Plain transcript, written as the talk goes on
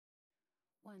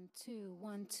1 2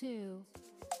 1 2.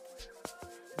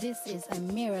 This is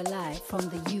Amira Live from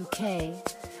the UK,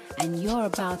 and you're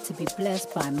about to be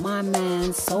blessed by my man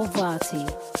Varti.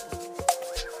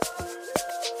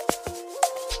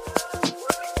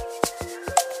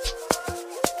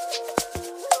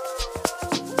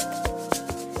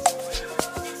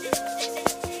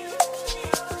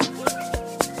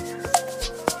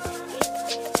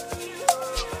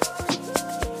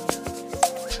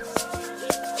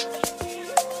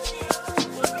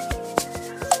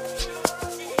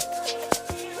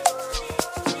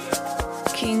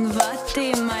 King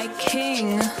Varti, my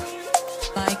king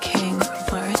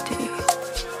Varti.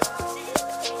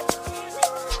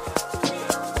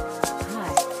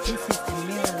 Hi, this is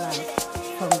Amira Live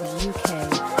from the UK,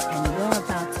 and you're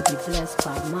about to be blessed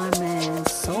by my man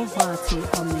Varti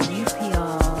on the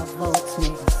UPR Volts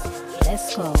Mix. Let's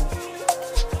go.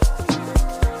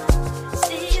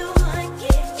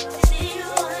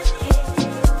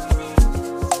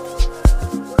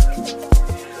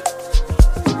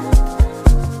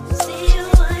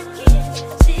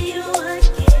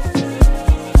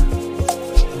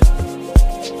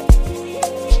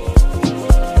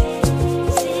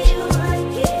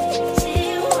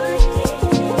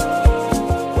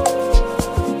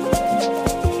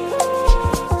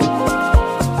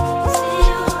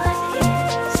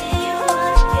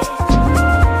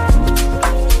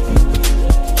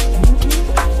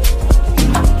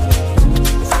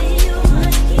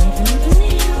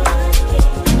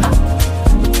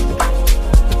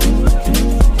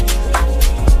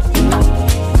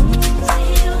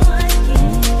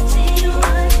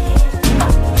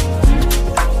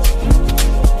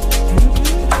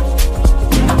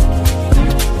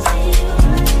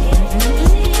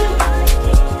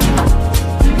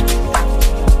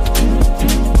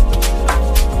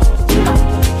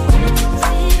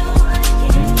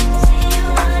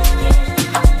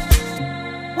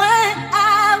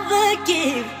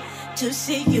 To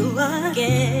see you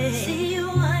again, see you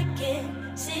again,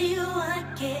 see you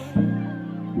again.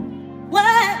 What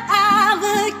I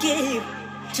would give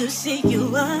to see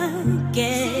you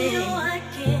again, see you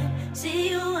again, see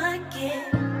you again.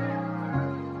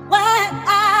 What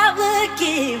I would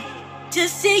give to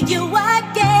see you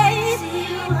again, see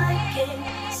you again,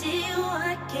 see you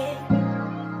again.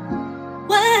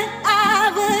 What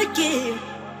I would give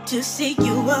to see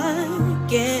you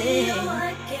again.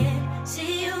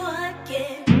 See you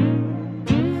again.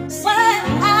 What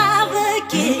I would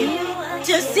give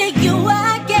to see you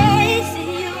again.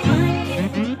 See you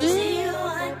again. See you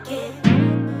again.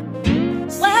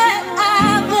 What I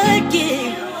would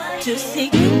give to see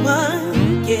you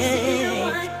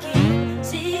again.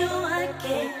 See you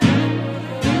again.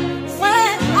 What I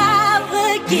would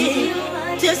give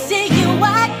to see you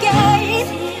again.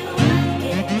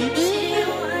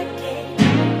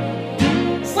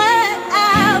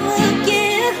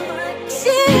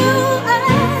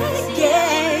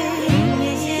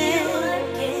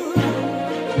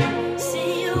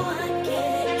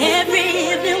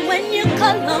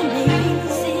 Call me,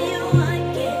 see you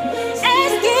again.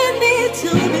 Asking me to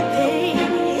be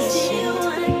patient. See you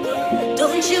again.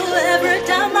 Don't you ever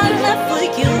doubt my love for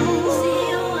you. See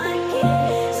you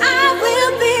again. I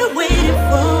will be waiting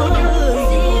for you.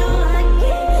 See you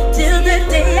again. Till the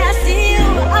day I see you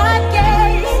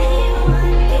again. See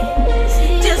you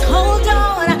again. Just hold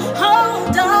on,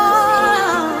 hold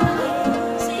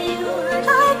on. See you again.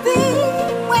 I'll be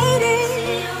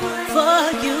waiting for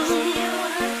you.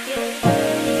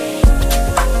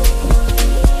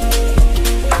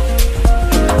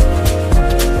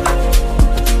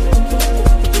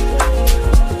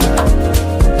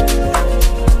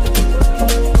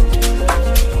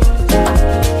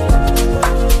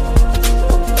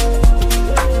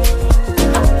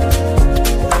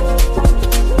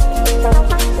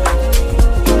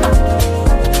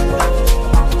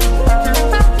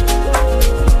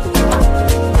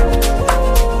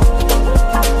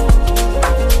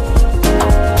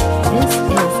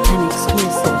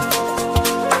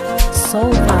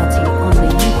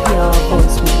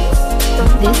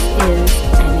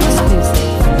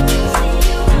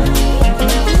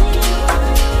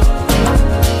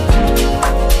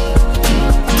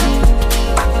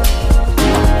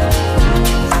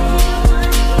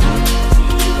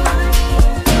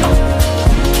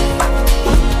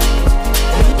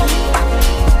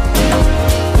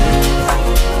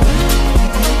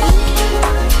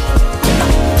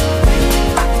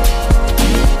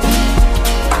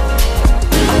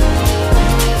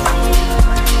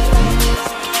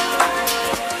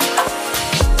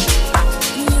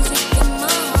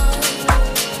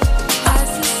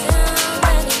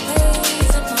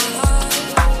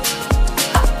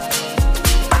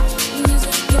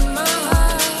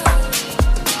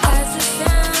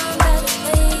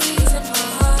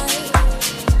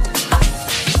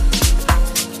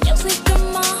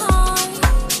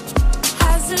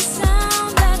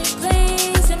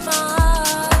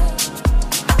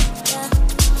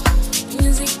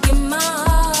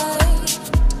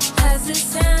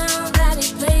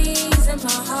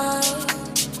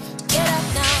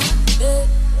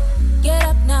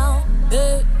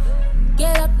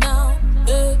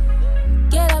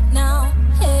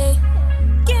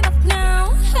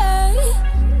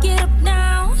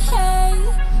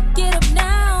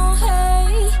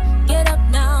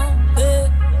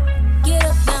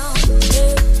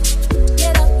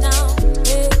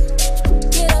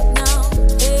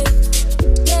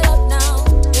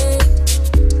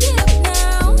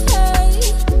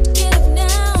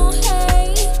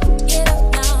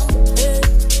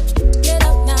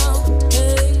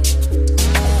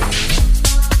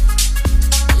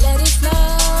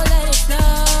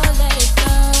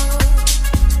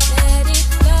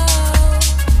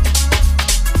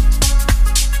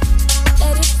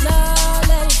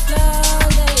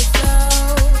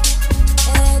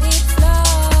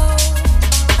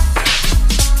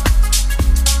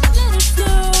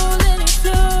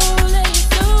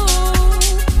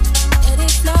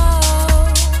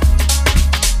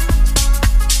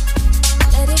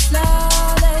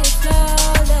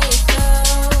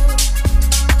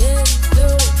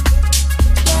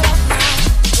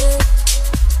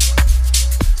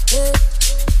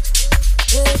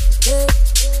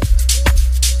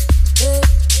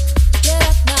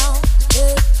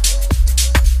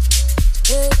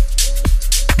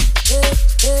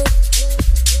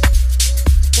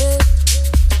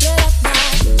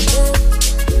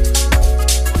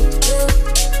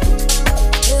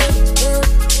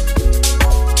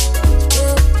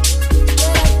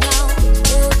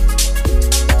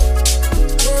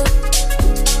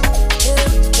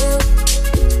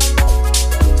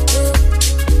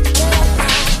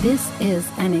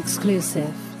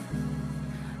 exclusive.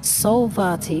 Soul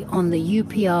Varti on the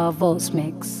UPR Volts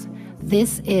Mix.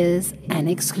 This is an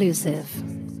exclusive.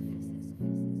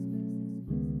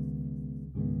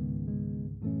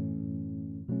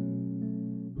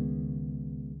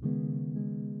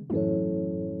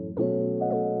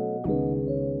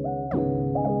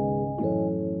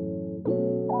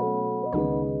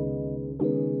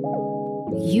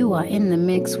 You are in the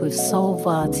mix with Soul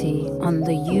Varti on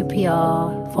the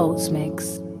UPR Volts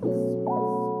Mix.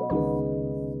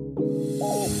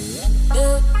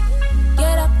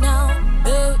 Get up now,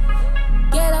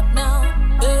 get up now,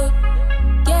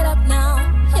 get up now,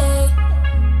 hey,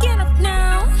 get up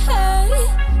now, hey,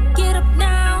 get up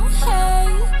now, hey,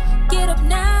 get up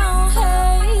now,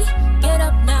 hey, get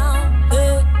up now,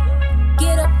 hey,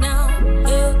 get up now,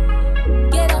 hey,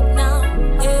 get up now,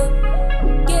 hey,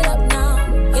 get up now,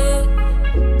 hey,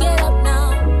 get up now,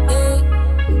 hey,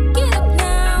 get up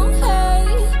now,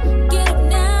 hey, get up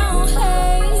now,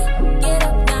 hey, get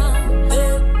up now,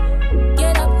 hey,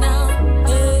 get up now,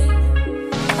 hey.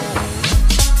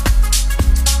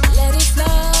 Let it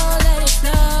flow, let it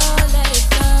flow, let it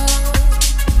flow,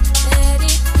 let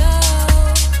it flow.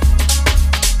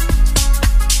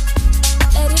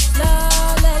 Let it flow,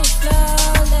 let it flow,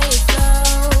 let it flow,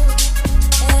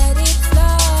 let it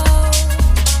flow.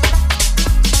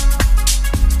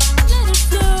 Let it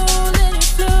flow, let it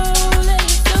flow, let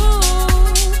it flow,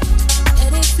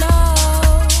 let it flow.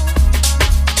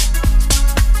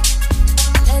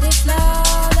 Let it flow,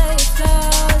 let it flow,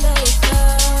 let it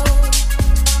flow.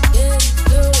 Get it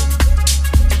flow.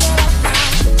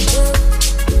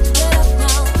 Get up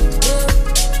now, get up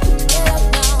now, get up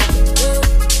now,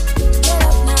 hey, get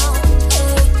up now,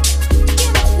 hey, get up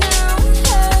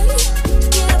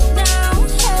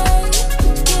now, hey, get up now, hey, get up now, hey, get up now, hey, get up now, hey, get up now, hey, get up now, hey, get up now, hey, get up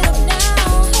now,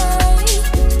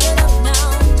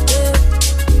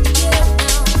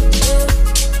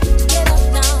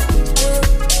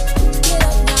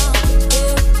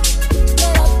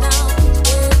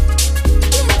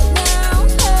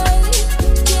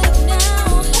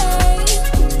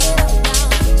 hey, get up now,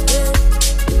 hey,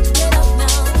 get up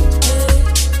now, hey.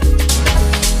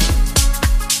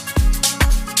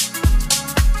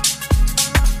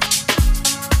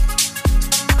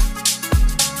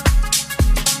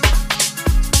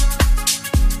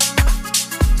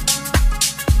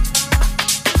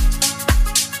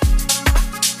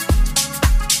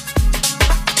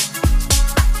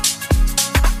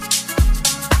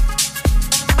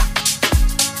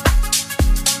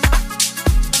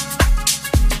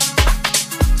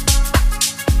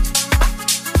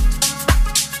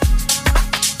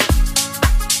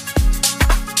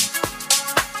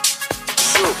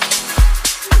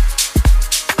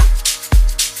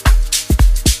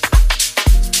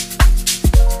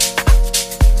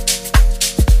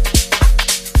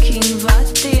 King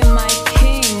Varti, my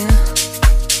king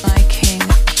Varti.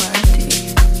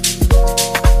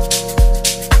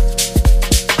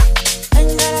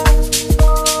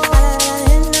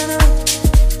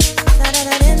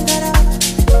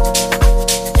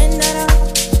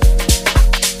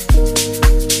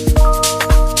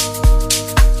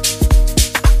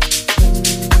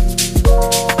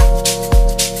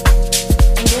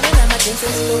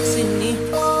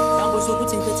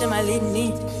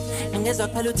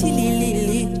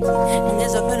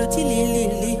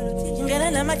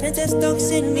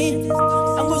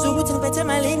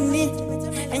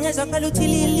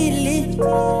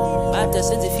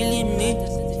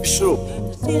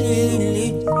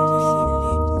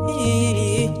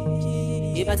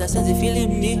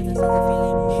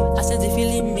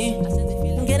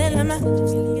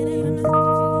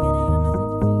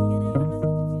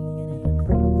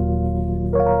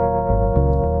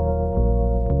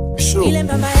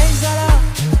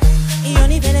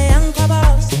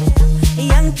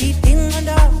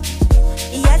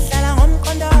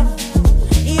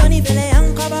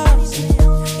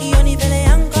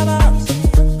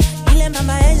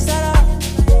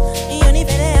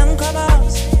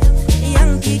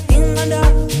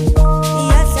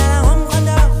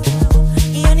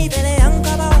 Young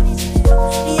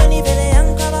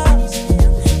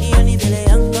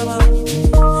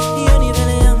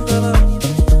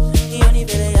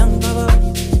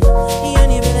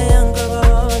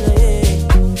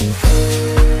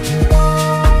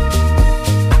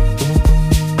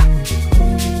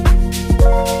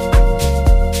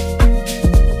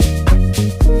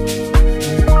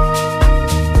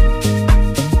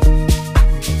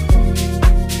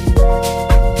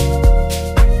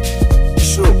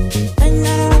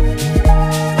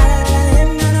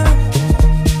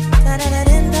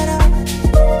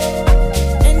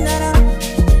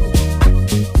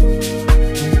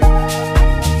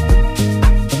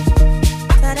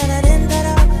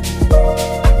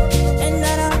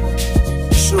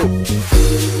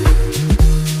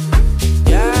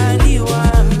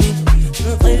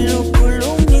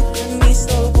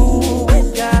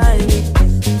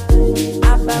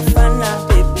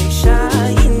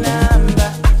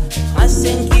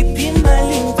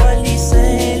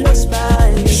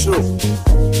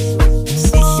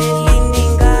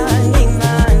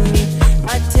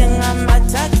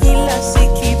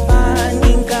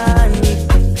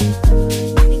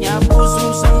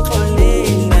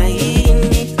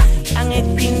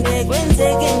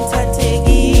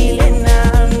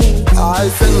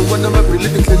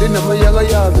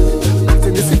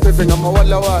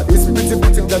ngamawalawa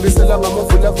isiphithiphithi ngidabisela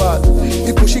ngamavulavala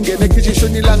iphusha ingene ekhishi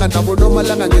ishonilanga nabo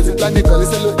nomalanga ngenza iplani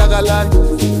igcwalisela utakalana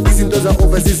izinto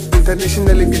za-overseas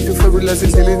international ngithi fabulous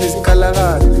ihleleni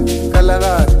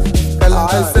isikalakala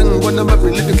hayi sengibona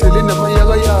amabhilidi kuhleli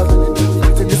namayakayaka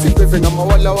ngisibheve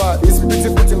ngamawalawa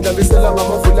isiphithiphithi ngidabisela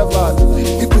ngamavulavala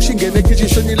iphusha ingene ekhishi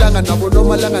ishonilanga nabo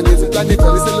nomalanga ngenza iplani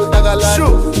igcwalisela utakalana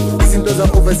izinto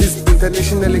za-overseas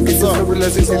international ngithi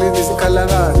fabulous ihleleni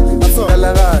isikalakala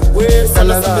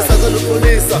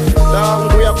wesalasambesazolukhulisa la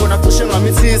ngibuya khona cishe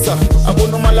ngamithisa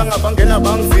abonomalanga bangena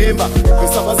bangivimba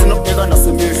ngisakwazi nokubheka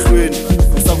nasemehlweni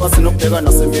ngisakwazi nokubheka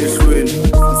nasemehlweni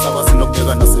ngisakwazi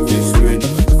nokubheka nasemehlweni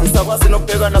ngisakwazi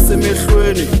nokubheka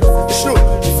nasemehlweni shu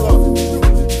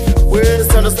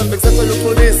wesithando sami ngisacela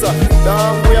uxolisa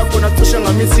la ngibuya khona cishe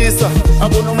ngamithisa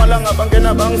abonomalanga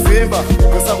bangena bangivimba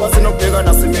ngisakwazi nokubheka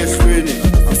nasemehlweni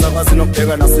ngisakwazi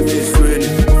nokubheka nasemehlweni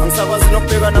ngisakwazi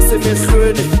nokubheka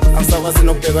nasemehlweni ngisakwazi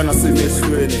nokubheka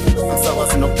nasemehlweni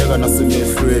ngisakwazi nokubheka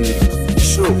nasemehlweni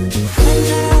sure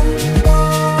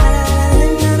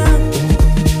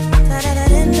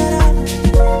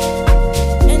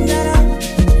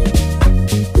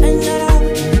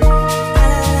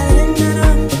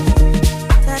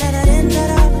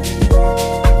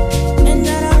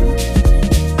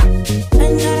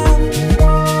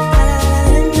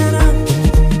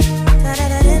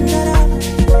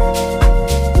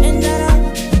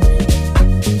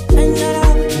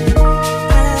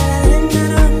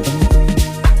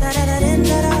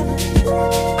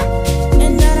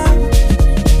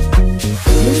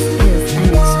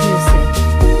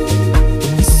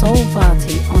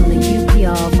Varti on the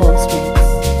UPR Volts Mix.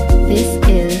 This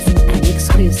is an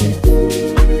exclusive.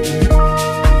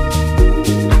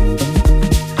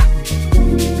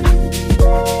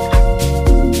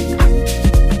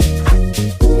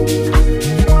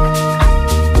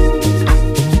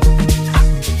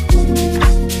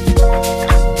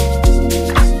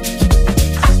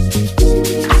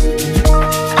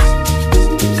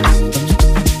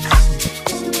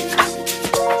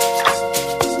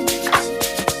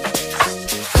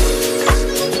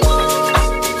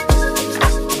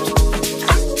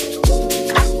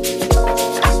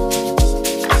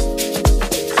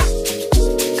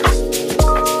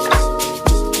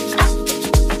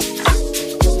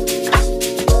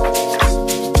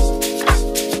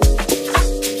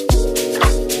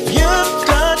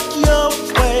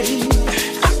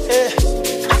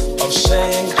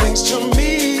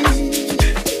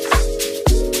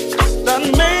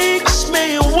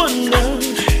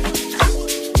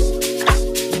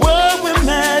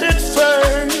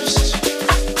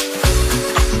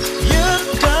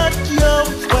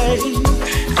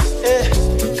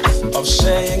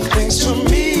 Saying things to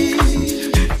me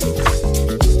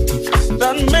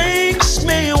that makes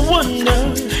me wonder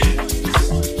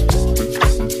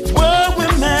where we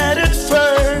met at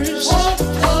first.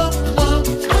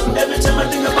 Every time I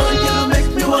think about it, you make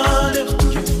me wonder.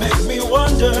 You make me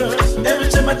wonder. Every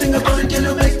time I think about it,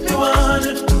 you make me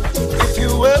wonder if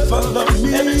you ever love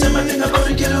me. Every time I think about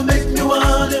it, you make me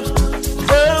wonder.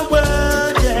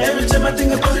 Well, yeah. Every time I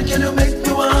think about it, you make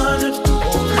me wonder.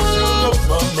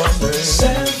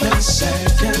 7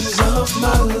 seconds of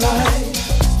my life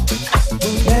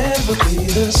will never be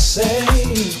the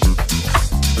same.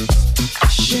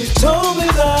 She told me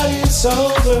that it's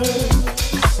over,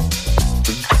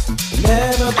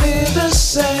 never be the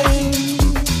same.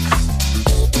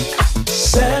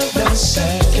 7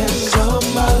 seconds of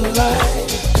my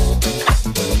life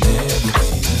will never be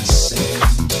the same.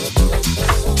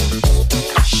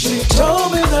 She told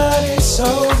me that it's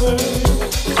over,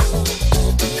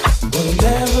 will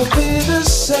never be the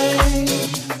same.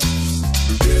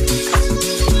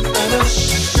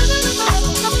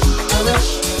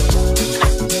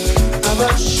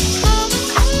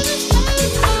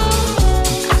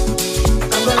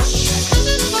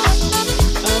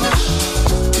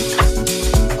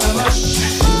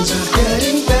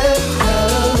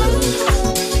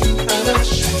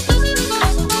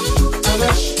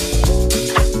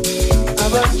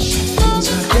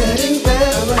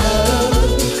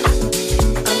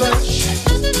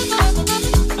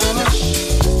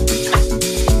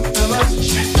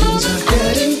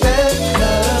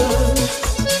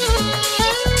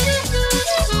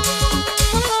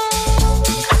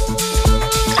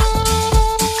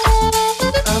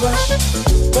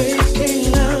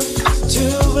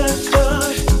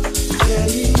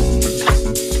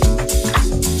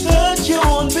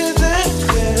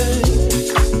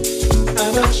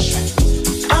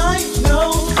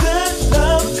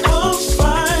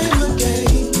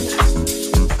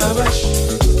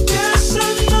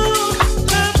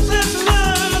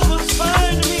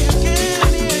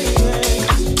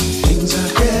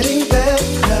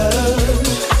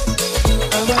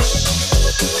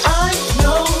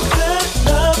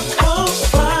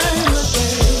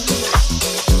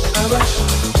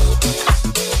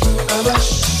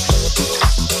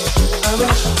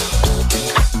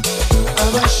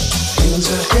 Things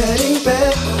are getting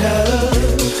better.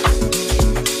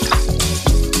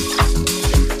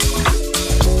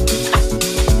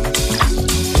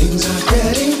 Things are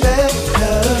getting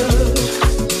better.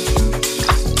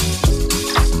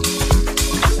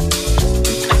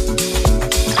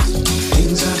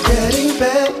 Things are getting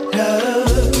better.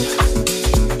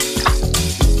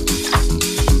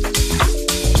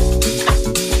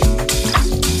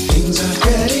 Things are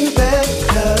getting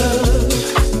better.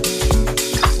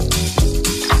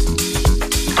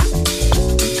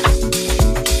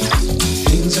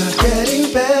 Things are getting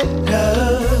better.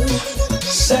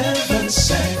 7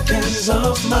 seconds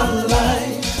of my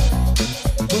life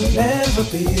will never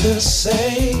be the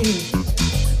same.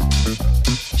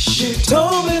 She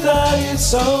told me that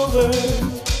it's over,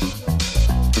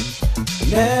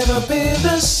 never be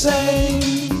the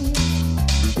same.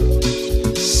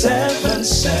 7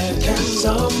 seconds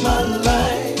of my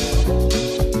life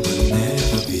will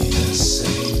never be the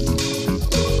same.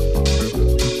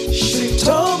 She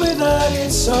told me that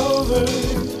it's over,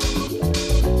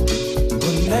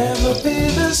 will never be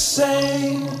the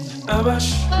same. Abash.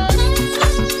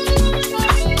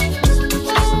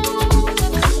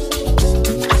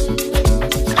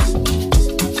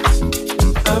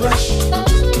 Abash.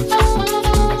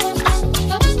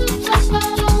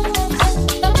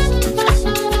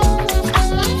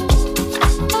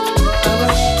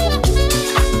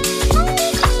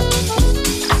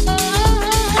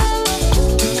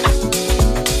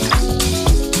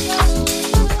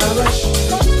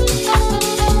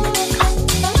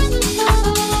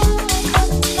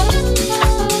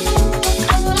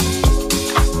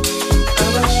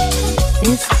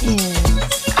 This is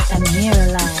a mirror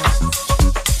light,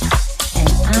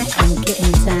 and I am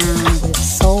getting down with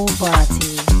Soul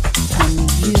Varti on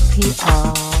the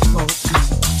UPR Vote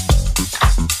Mix.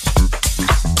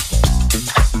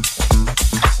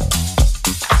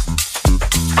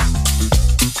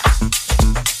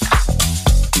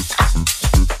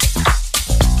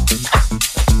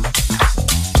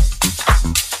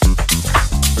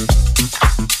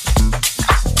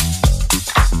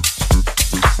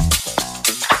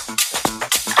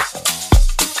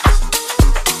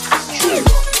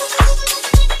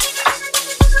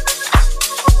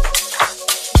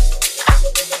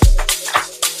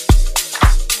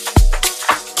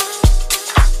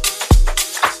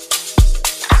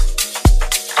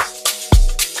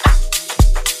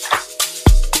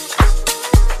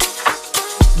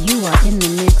 You are in the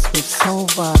mix with Soul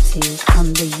Varti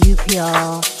on the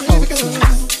UPR Vote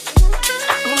Mix.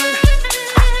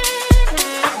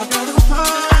 I gotta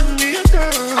find me a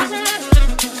girl.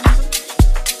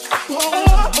 Oh,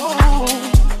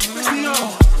 see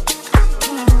y'all.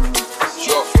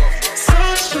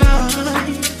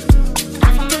 Sunshine.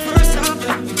 From the first time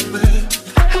that we met,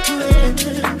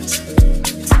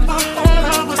 my whole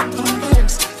heart was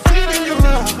convinced. Deep in your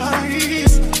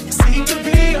eyes, you seem to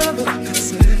be other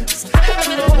kisses.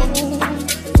 Hello,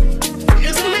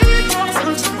 it's me, your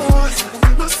first boy.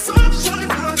 We were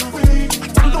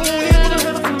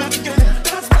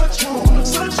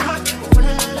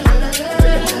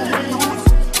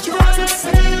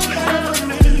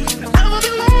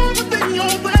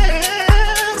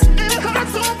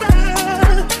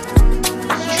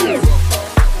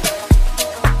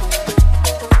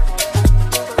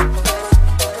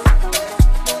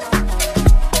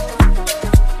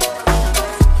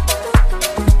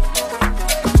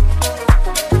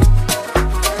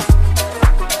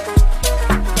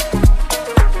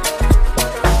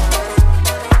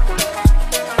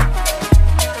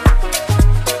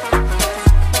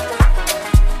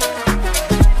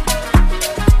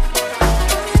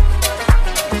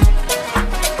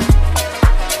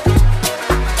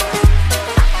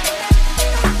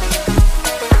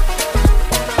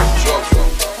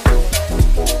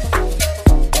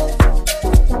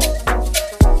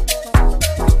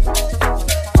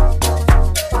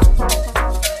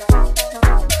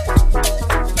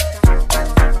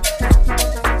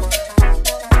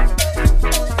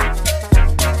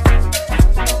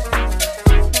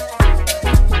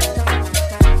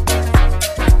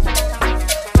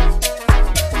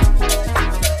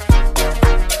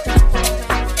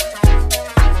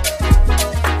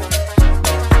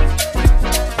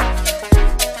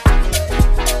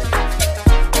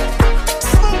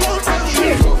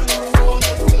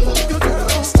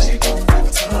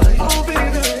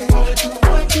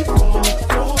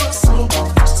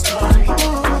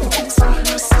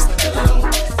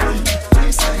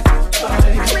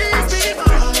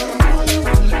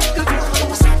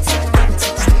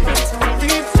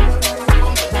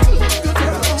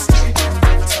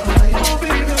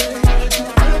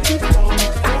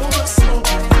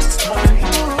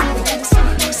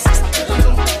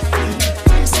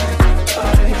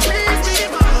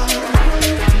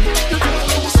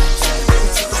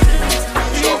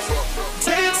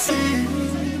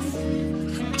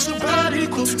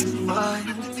close to mine.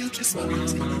 You just want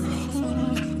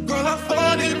me. Girl, I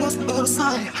thought it was a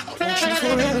sign. I want you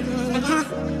forever.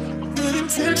 Good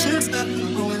intentions that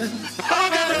we're going. I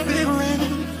got a feeling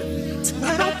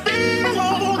tonight I'll be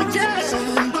alone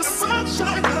again. The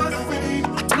sunshine got away. I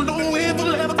don't know if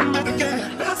we'll ever come back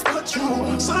again. That's what you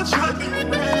want, sunshine.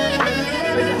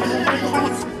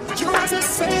 Your eyes are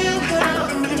saying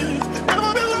that I'm in.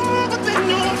 Never belong within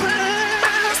your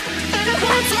past. And it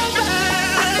hurts so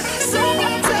bad.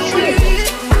 Someone tell me.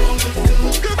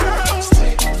 Good girls.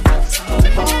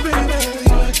 Oh baby,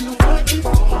 you want me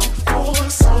for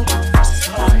so.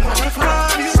 I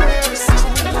find you very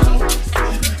soon.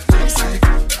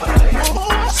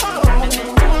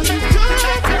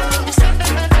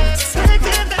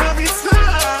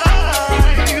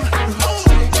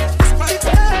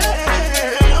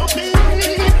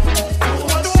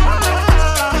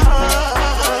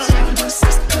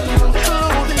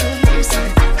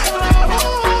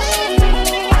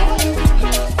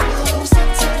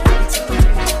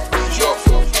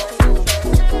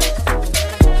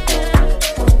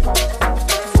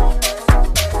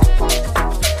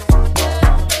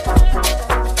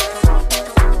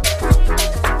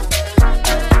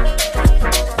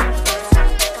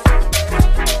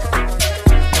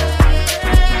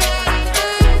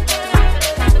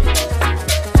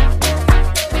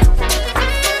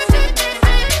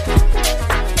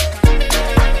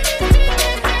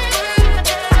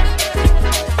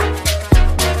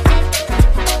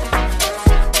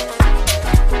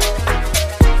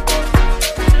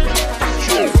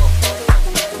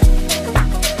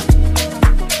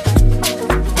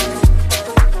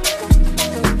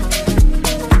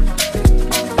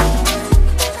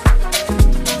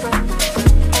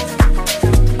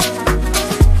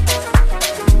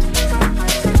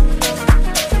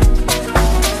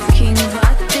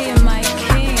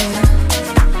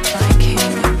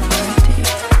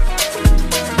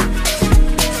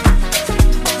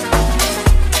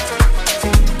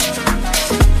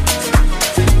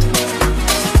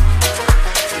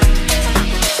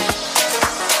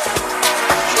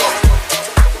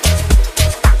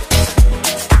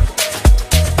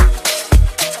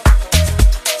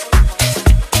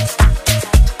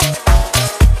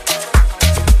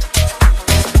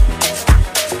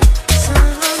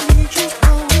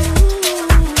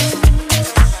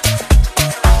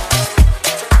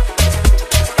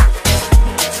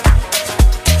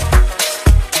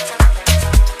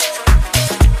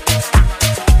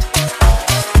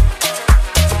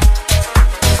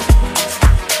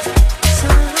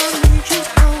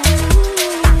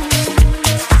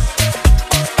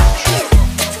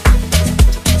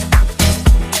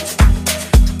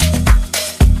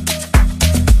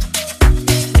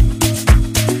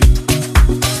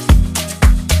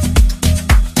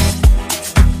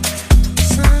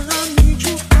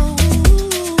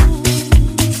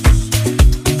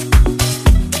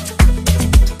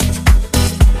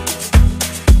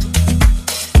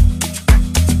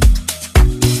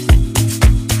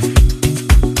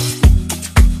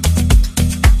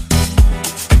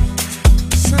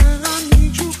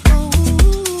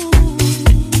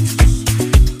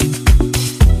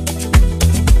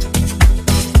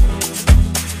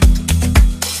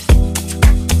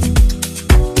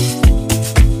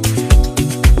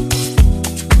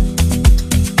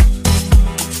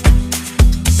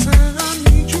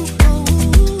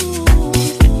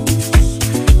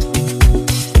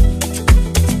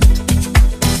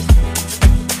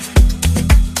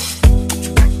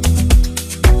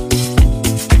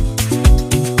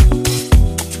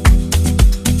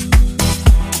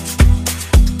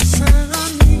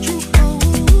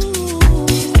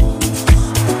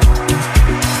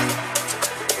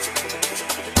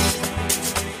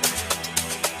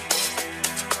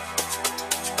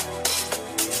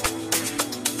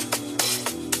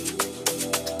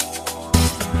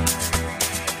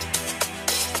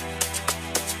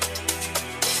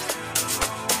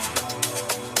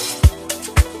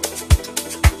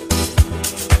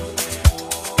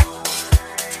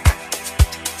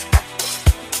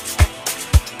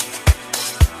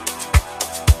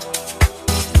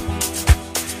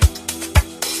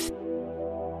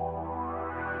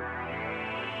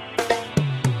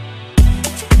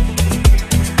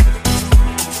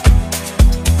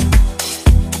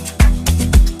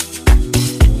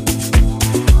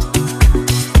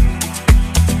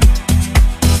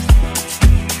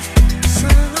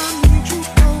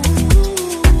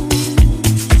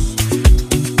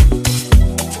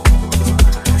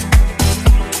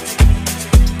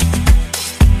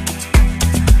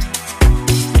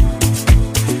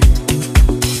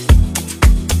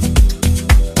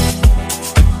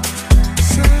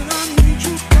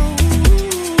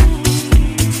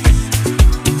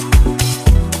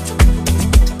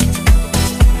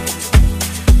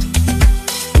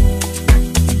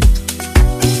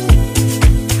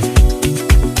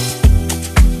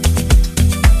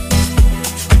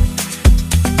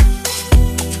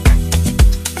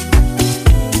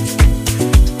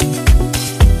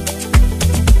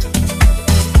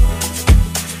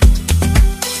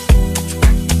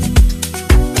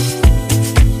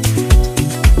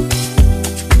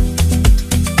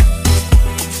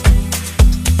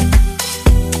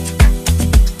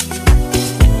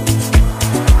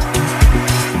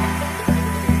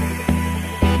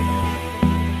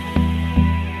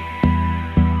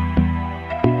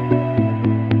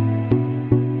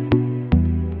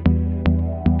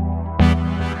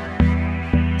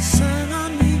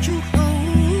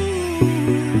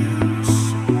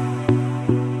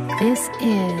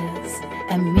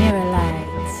 and Mirror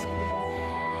Light.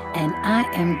 And I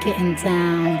am getting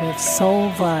down with Soul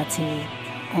Varti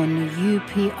on the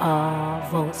UPR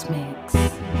Volts Mix.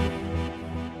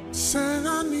 Said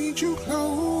I need you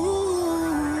close.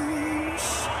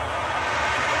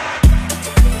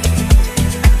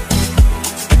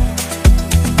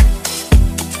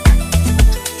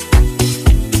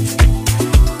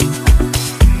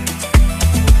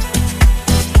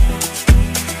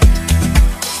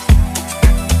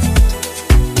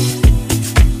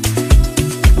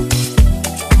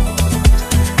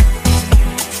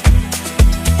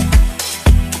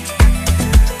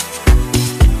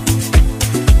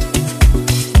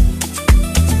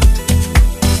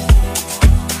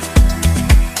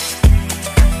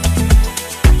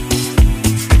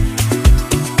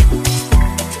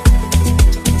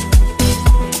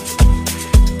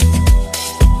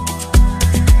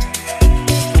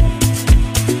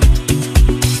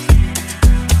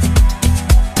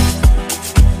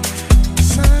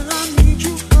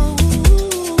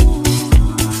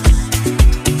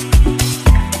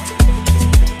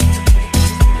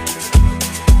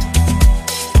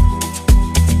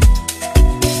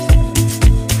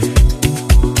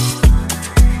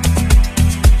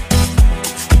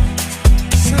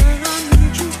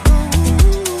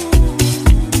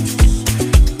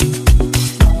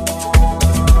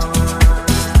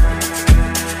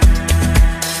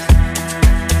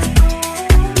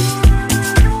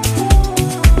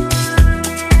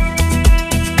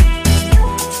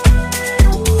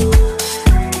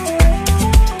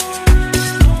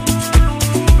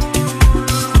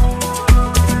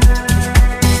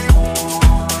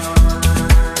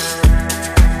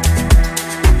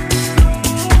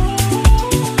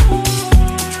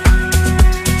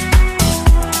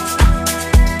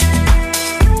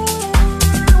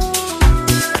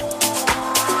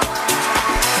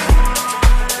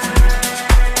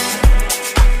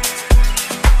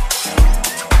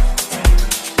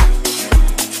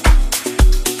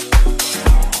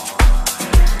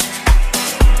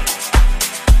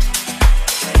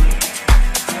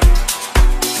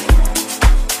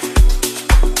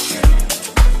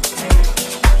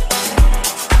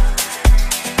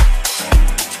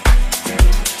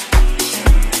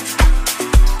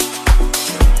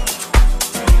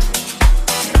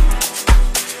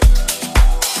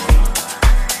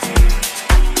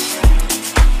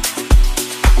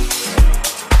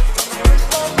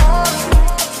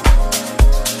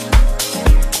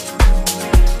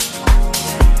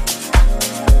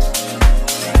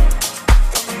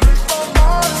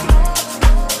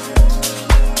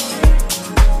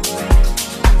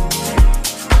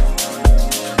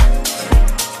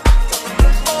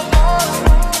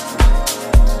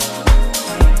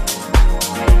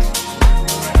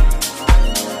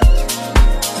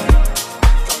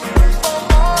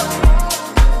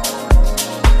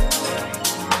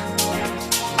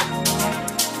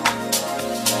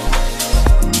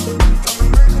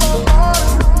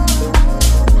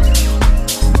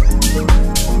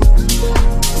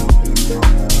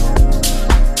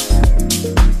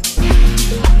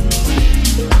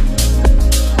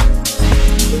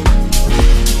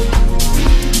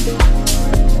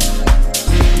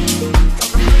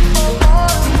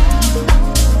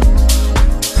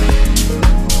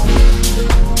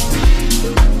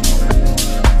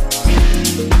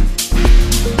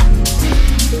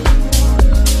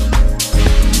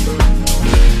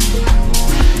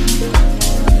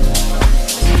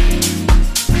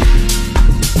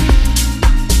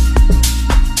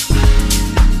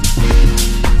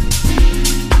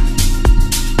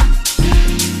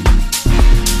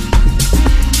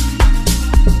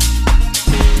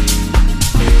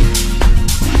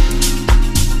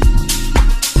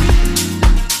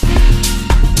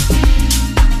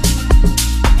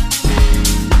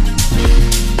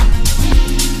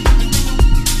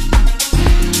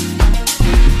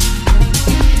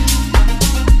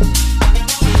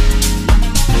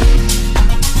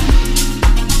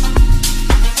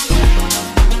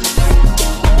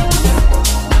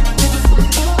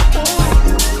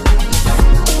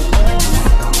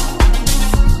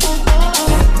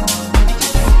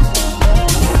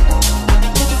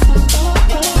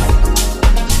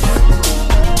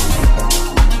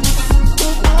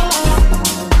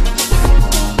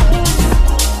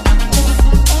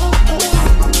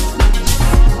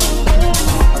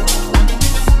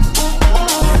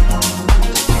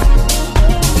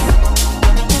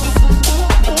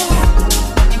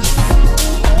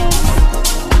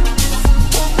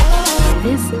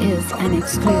 and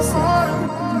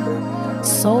exclusive.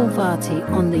 Soul Varti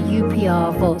on the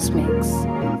UPR Volts Mix.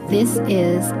 This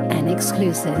is an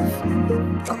exclusive.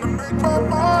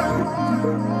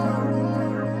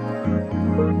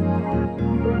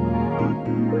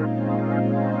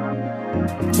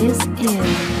 This is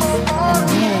a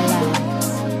mirror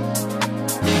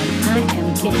and I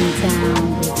am getting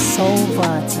down with Soul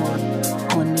Varti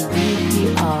on the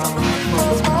UPR.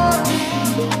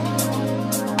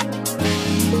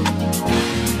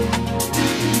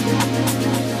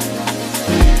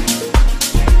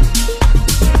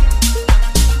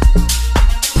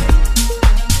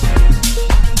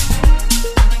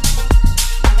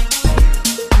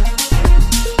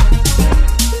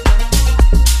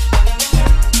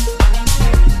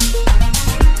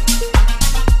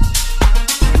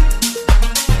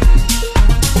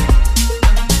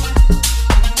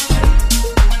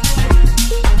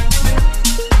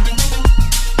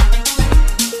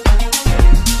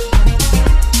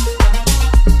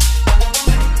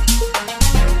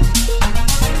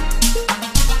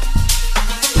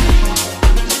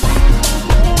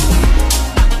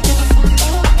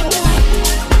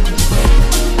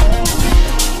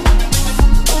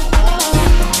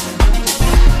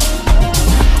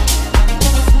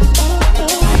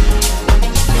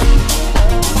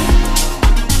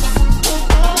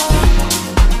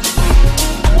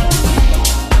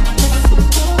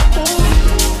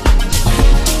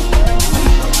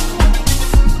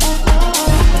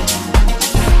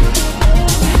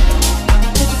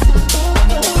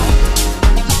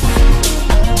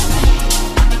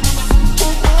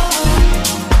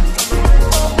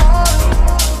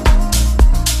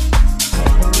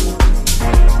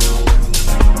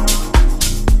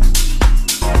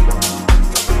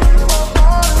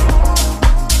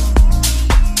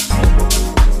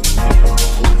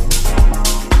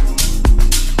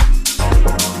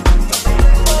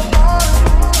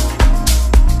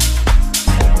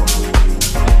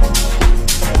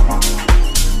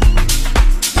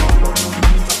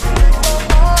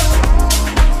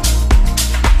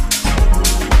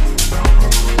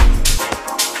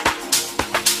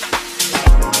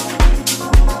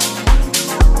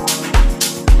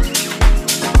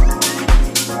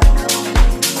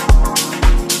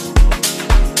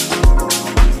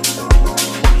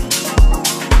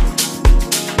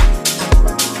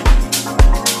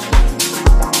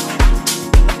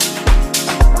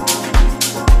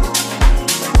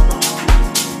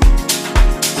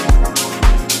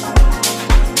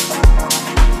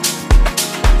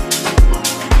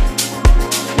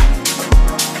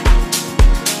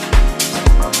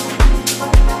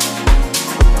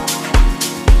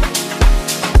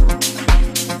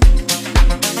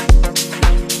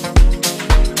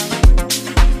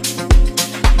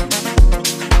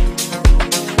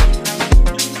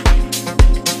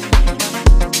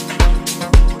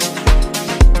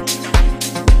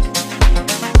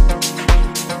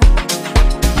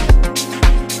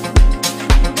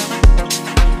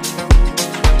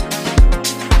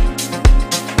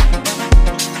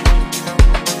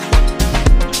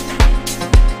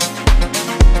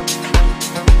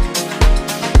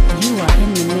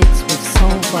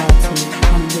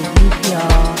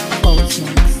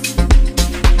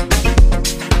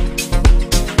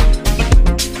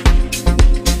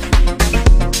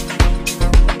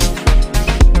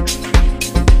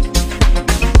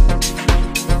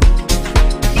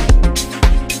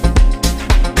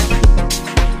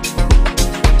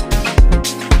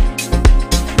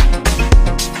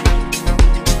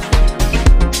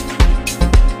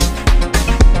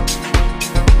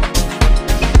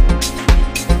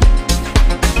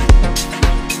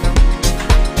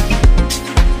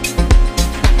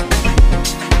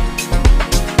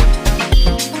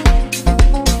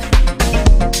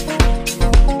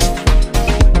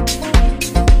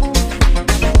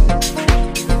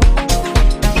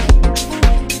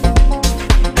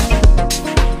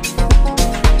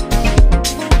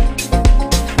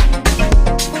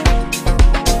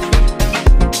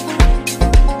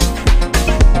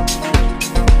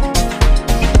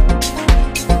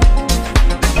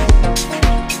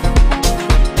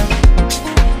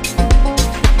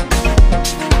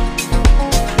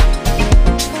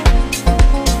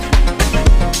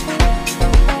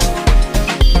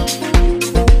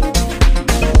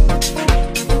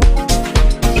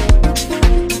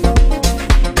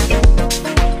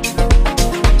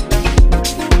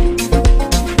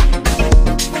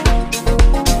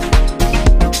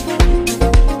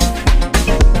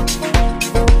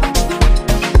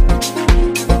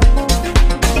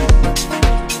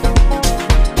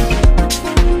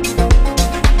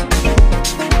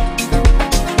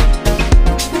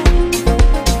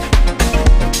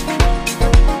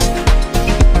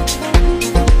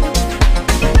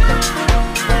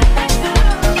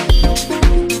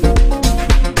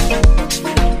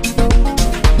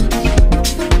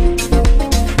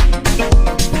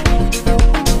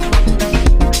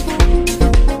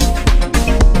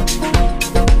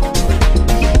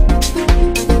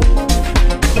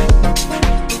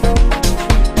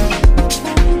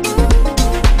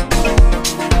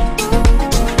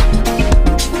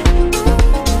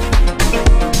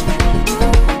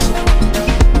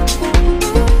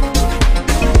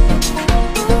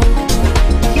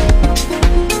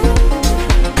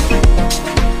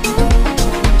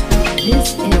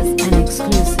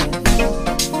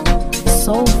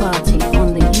 Soul Varti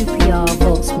on the UPR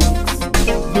Volts Mix.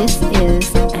 This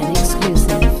is an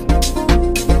exclusive.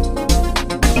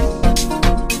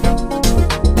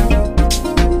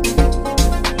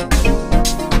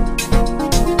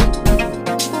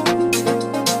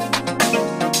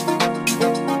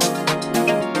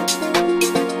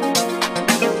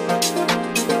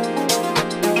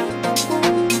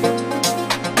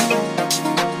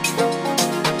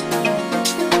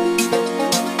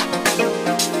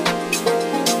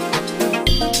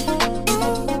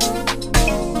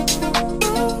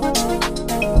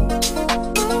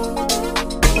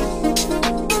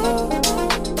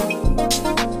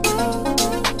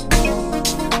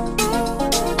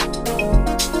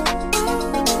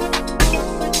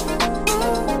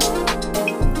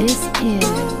 This is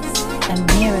a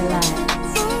mirror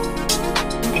light,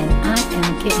 and I am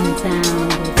getting down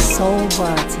with Soul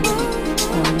Varti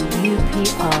on the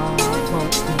UPR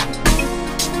Volts Mix.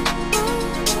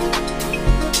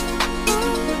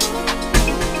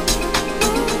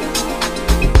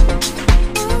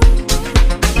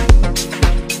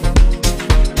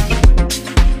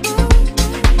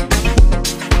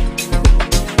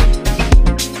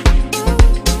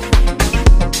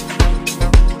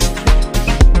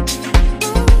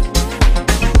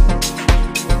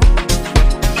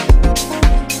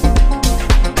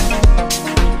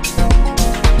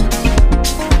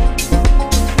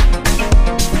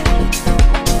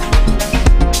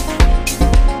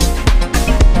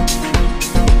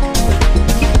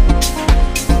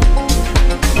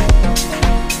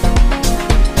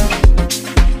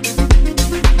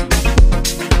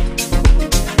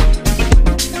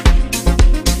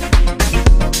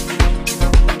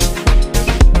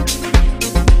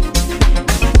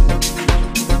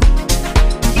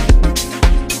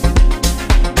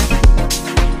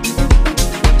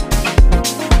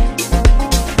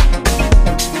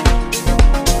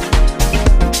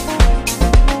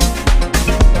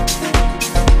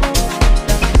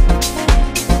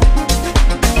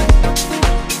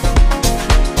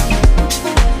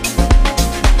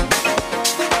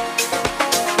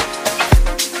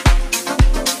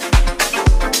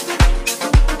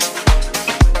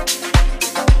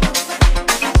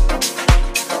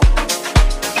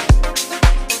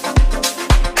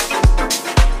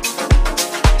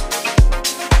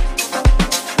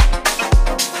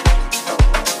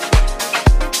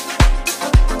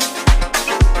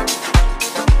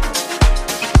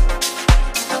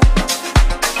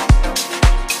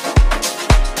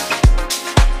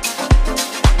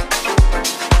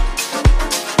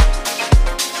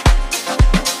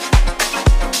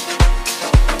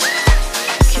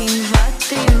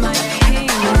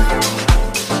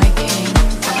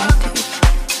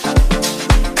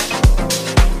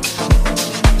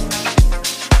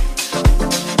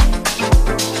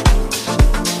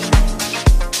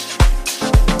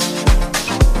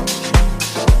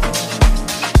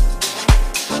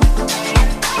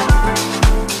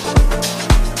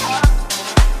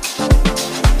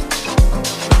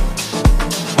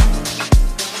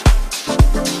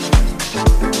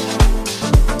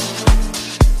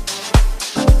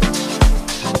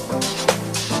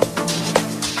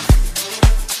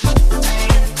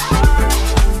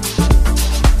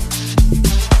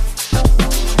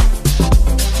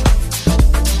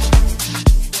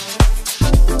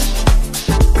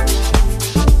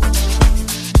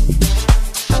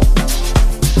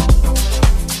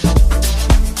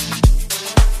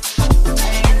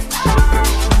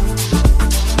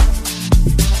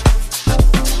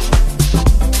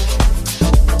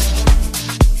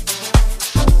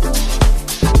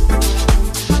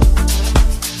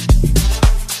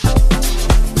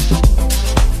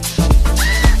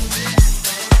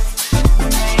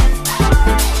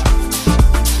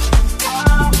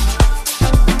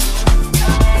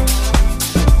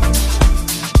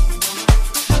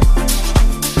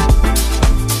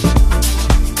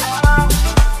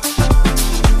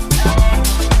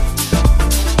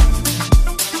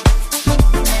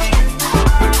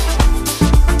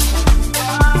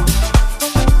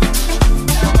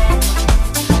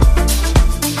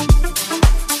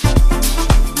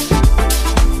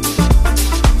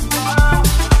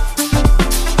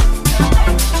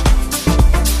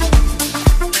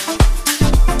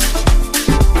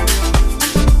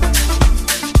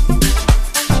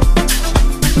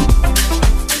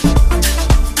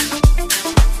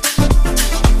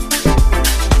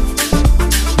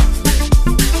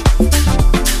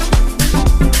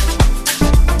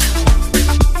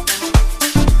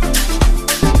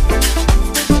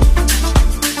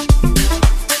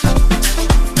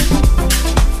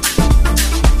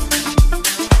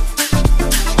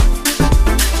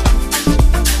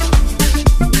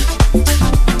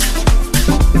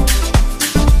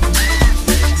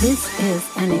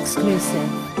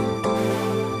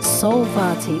 Soul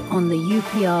Varti on the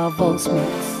UPR Volts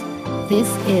Mix. This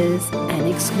is an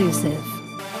exclusive.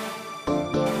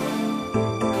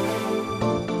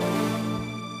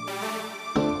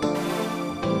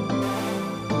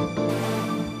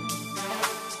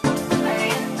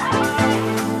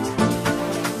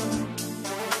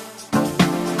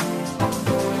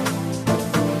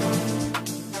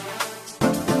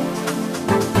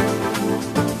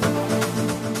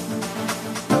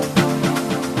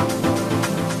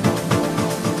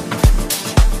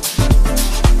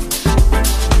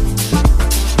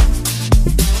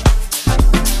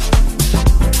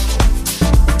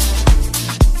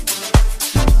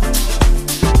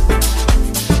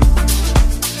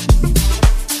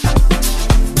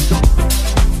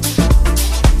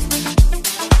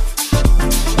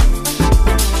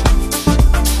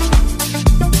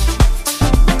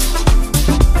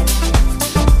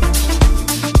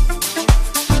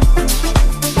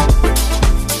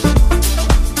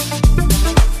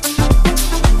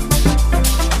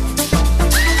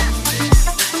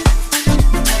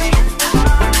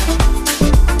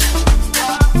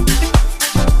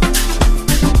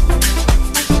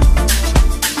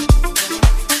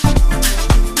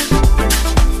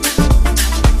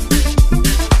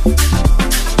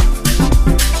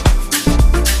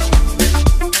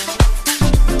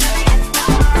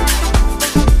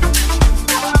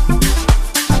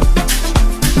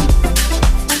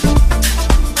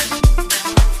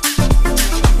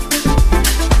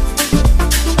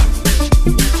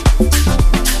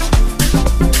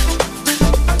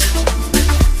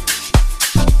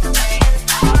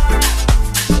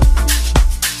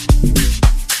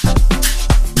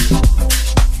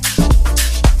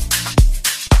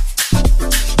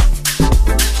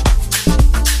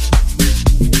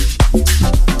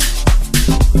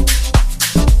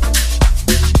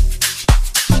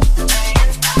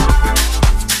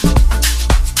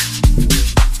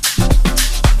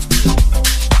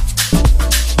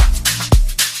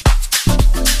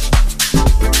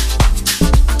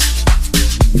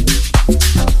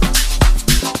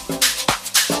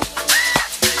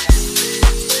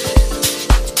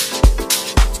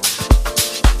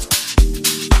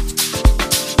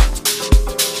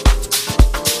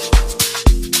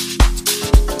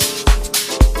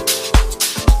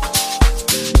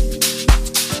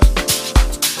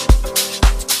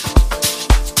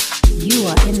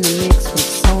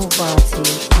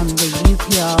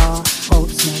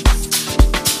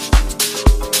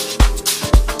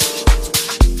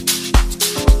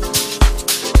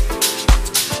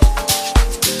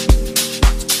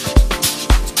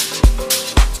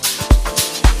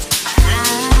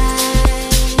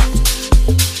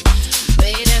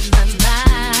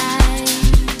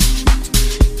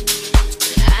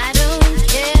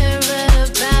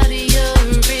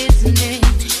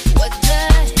 What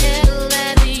the hell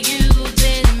out of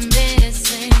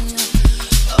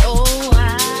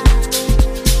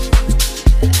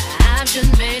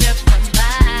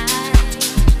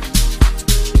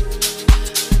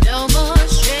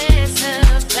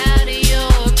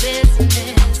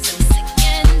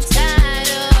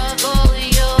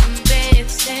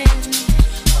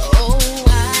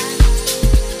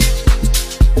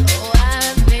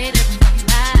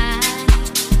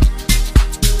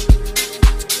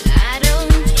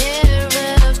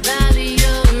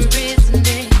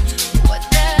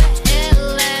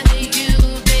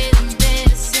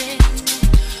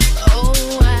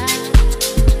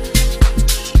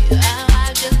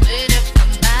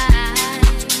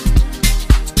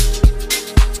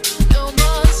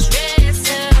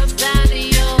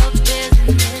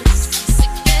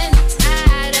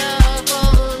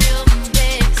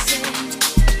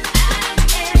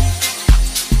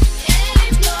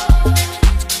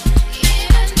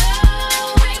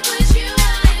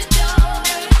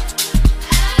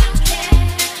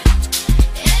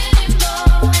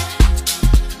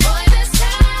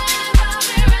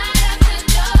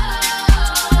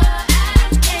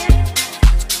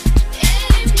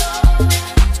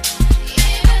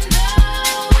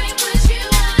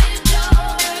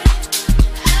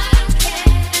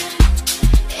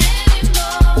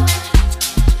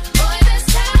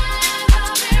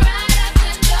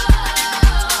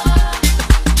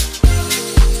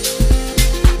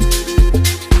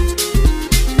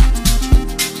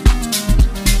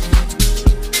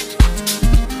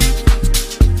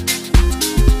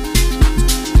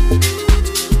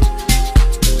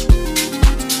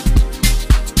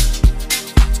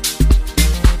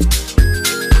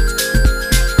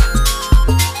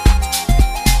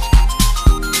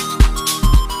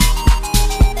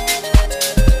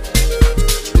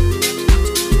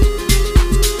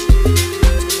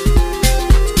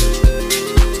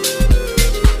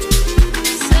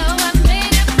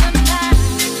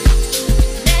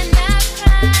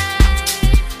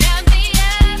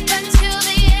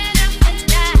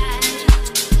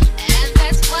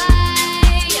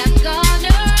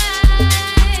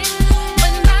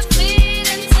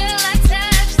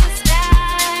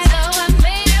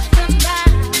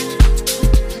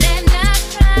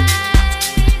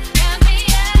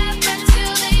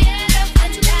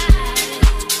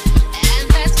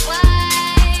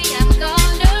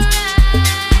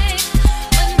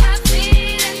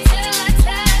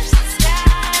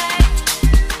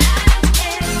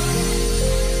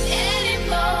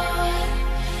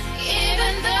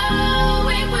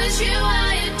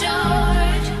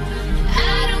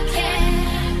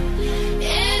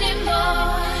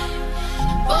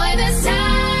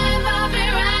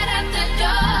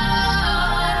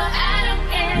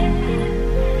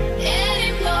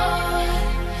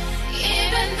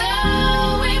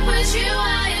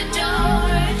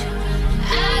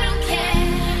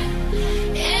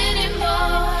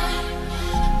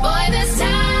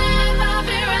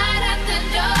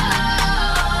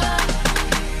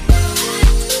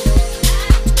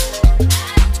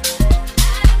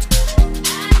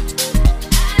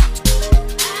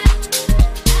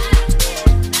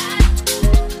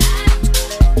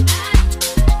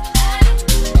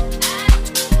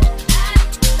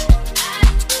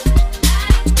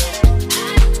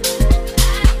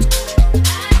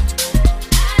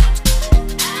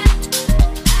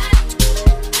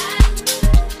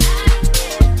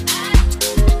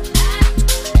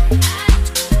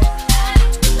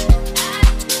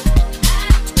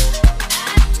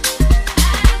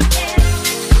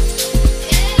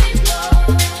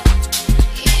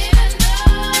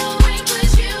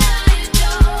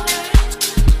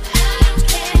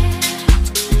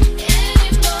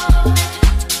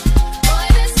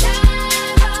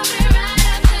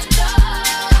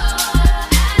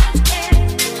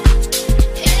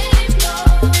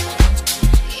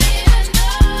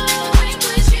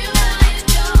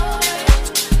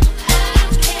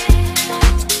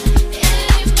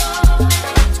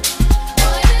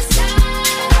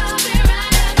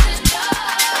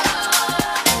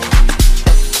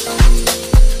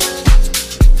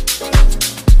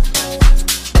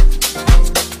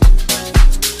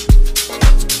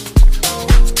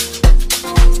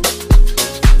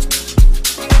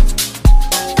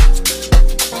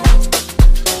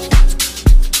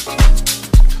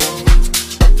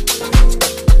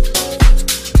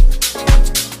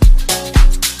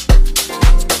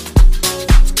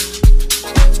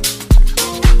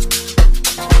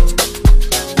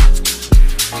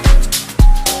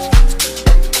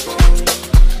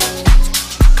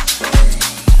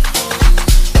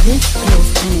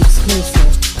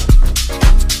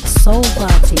Soul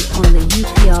Varti on the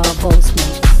UPR Volts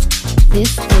Mix.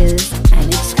 This is an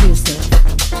exclusive.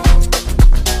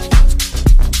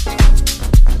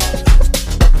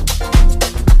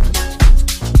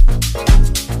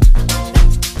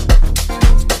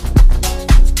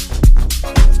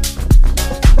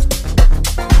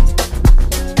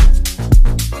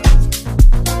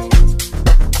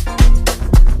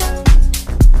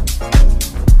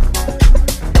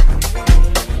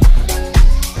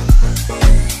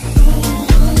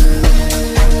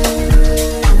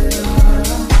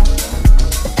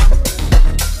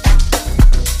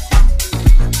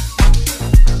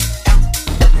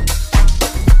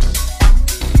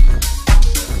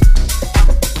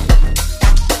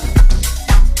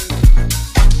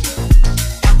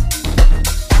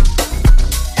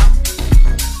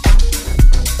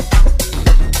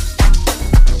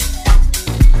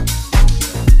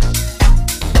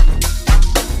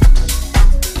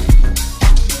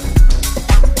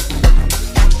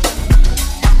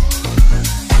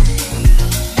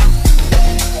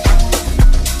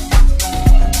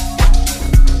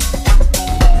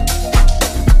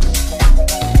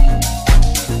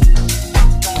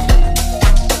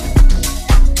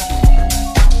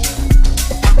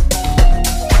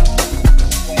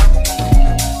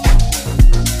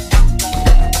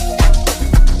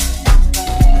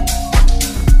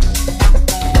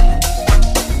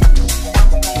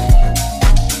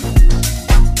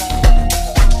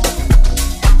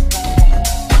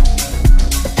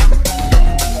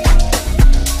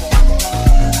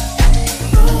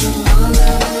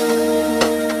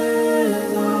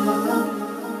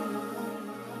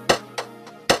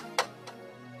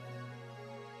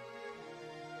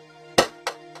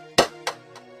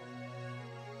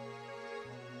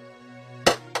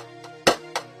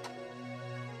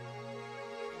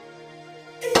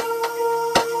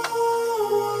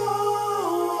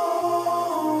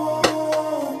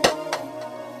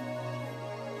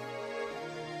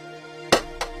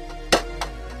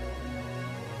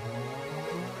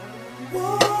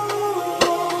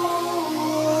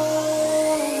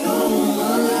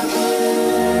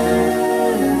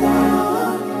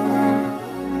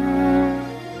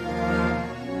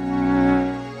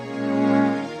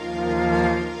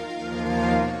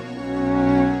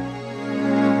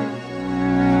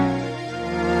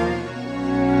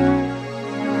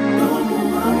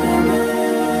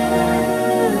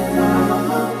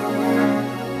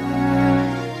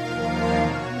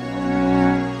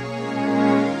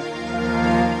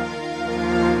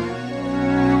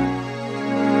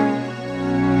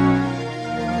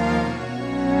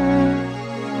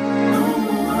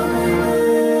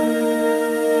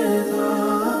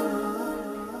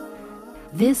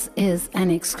 This is an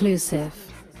exclusive.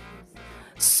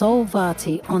 Soul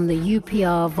Varti on the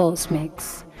UPR Volts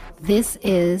Mix. This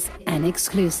is an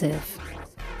exclusive.